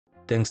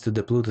thanks to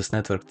the Plutos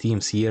network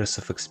team's years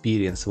of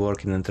experience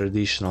working in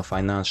traditional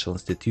financial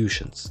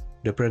institutions.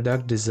 The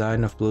product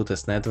design of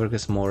Plutos network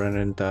is more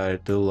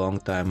oriented to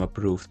long-time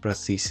approved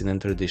processing in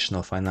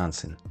traditional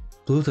financing.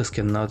 Plutos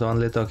can not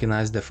only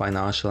tokenize the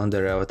financial and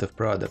derivative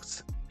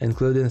products,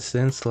 including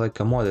things like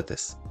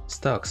commodities,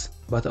 stocks,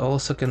 but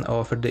also can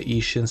offer the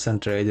issuance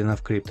and trading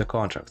of crypto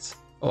contracts,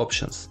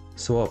 options,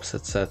 swaps,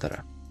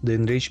 etc. The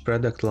enriched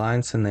product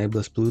lines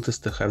enables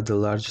Plutos to have the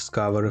largest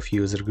cover of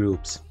user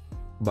groups.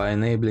 By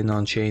enabling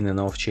on-chain and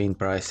off-chain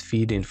price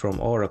feeding from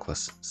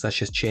oracles,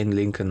 such as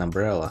Chainlink and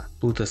Umbrella,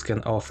 Plutos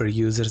can offer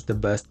users the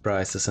best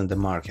prices in the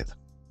market.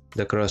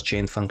 The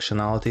cross-chain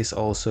functionality is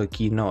also a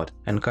key node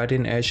and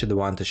cutting-edge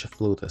advantage of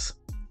Plutos.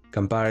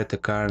 Compared to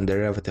current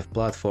derivative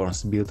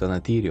platforms built on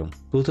Ethereum,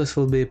 Plutos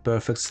will be a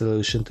perfect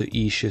solution to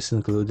issues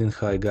including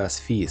high gas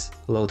fees,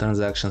 low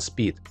transaction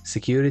speed,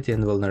 security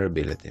and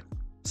vulnerability.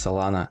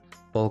 Solana,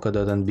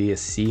 Polkadot and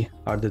BSC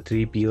are the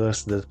three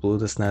pillars that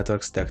Plutos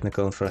network's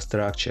technical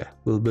infrastructure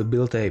will be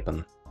built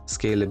upon.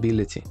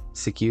 Scalability,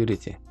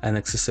 security, and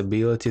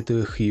accessibility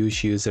to a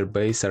huge user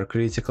base are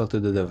critical to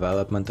the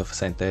development of a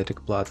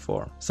synthetic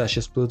platform, such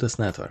as Plutos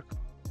network.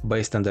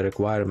 Based on the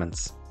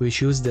requirements, we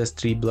choose these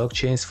three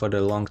blockchains for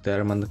the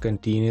long-term and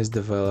continuous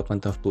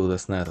development of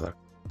Plutos network.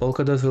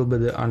 Polkadot will be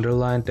the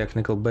underlying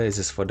technical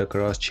basis for the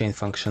cross-chain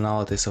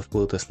functionalities of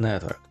Plutos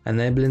network,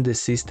 enabling the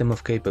system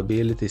of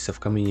capabilities of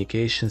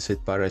communications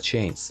with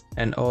parachains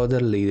and other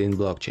leading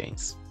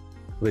blockchains.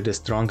 With a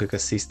strong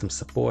ecosystem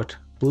support,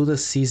 Plutos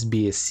sees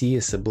BSC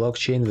as a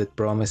blockchain with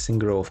promising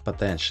growth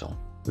potential.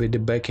 With the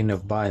backing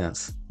of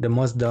Binance, the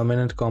most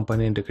dominant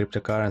company in the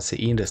cryptocurrency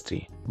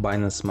industry,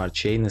 Binance Smart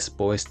Chain is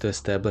poised to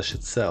establish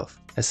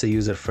itself as a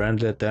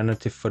user-friendly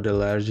alternative for the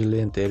largely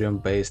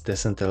Ethereum-based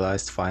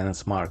decentralized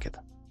finance market.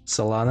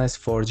 Solana is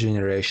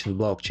 4th-generation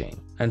blockchain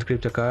and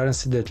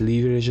cryptocurrency that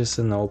leverages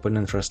an open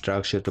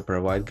infrastructure to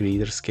provide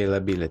greater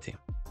scalability.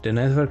 The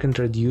network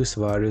introduced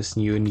various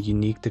new and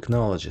unique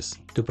technologies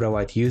to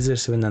provide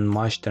users with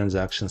unmatched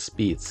transaction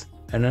speeds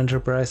and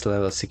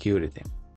enterprise-level security.